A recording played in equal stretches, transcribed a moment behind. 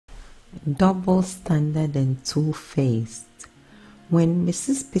Double standard and two-faced. When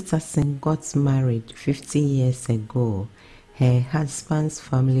Mrs. Peterson got married 50 years ago, her husband's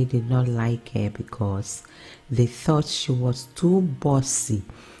family did not like her because they thought she was too bossy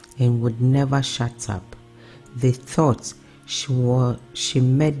and would never shut up. They thought she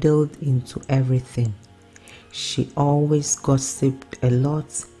meddled into everything. She always gossiped a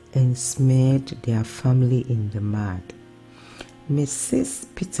lot and smeared their family in the mud. Mrs.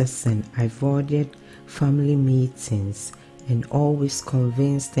 Peterson avoided family meetings and always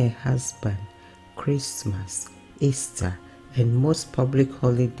convinced her husband Christmas, Easter, and most public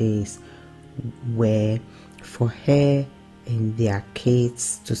holidays were for her and their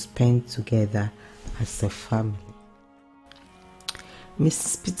kids to spend together as a family.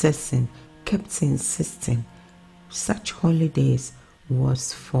 Mrs. Peterson kept insisting such holidays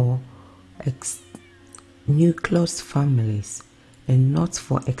was for nucleus families and not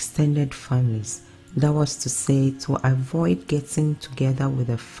for extended families. That was to say, to avoid getting together with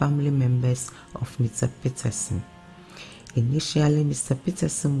the family members of Mr. Peterson. Initially, Mr.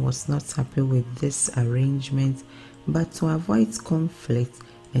 Peterson was not happy with this arrangement, but to avoid conflict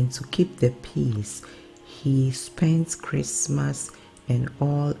and to keep the peace, he spent Christmas and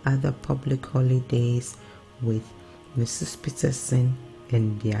all other public holidays with Mrs. Peterson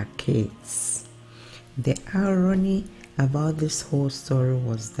and their kids. The irony about this whole story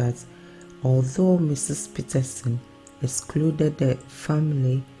was that although Mrs. Peterson excluded the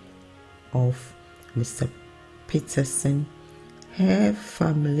family of Mr. Peterson, her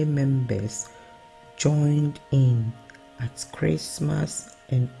family members joined in at Christmas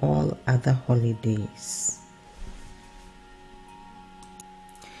and all other holidays.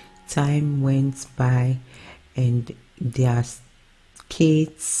 Time went by and their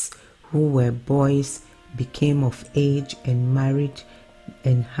kids, who were boys, became of age and married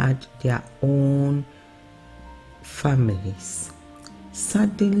and had their own families.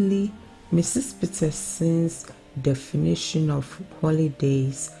 Suddenly, Mrs. Peterson's definition of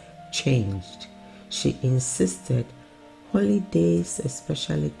holidays changed. She insisted holidays,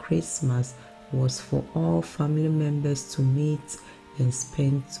 especially Christmas, was for all family members to meet and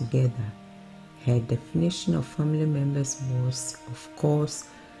spend together. Her definition of family members was, of course,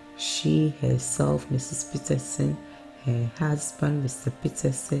 she herself, Mrs. Peterson, her husband, Mr.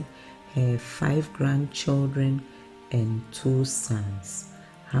 Peterson, her 5 grandchildren, and 2 sons.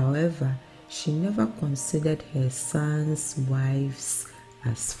 However, she never considered her sons' wives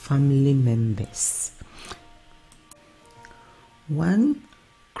as family members. One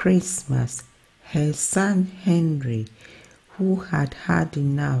Christmas, her son Henry, who had had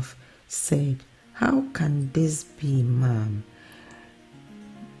enough, said, "How can this be, Mom?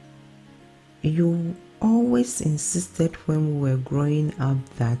 You always insisted when we were growing up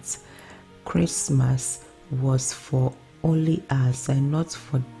that Christmas was for only us and not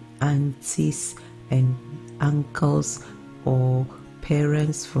for aunties and uncles or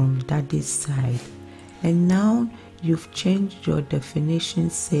parents from daddy's side. And now you've changed your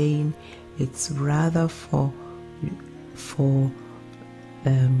definition, saying it's rather for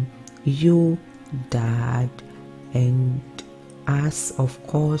you, Dad, and us, of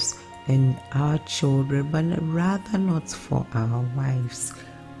course, and our children, but rather not for our wives.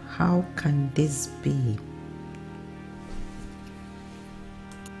 How can this be?"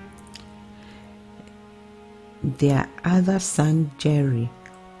 Their other son, Jerry,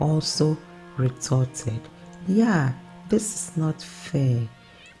 also retorted, "Yeah, this is not fair."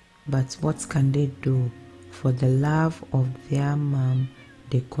 But what can they do? For the love of their mom,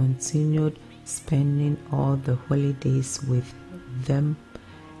 they continued spending all the holidays with them,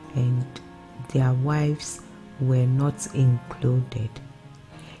 and their wives were not included.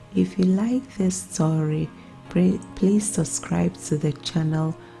 If you like this story, please subscribe to the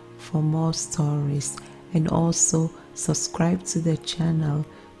channel for more stories, and also subscribe to the channel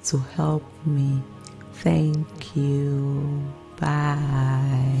to help me. Thank you.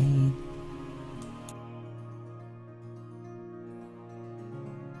 Bye.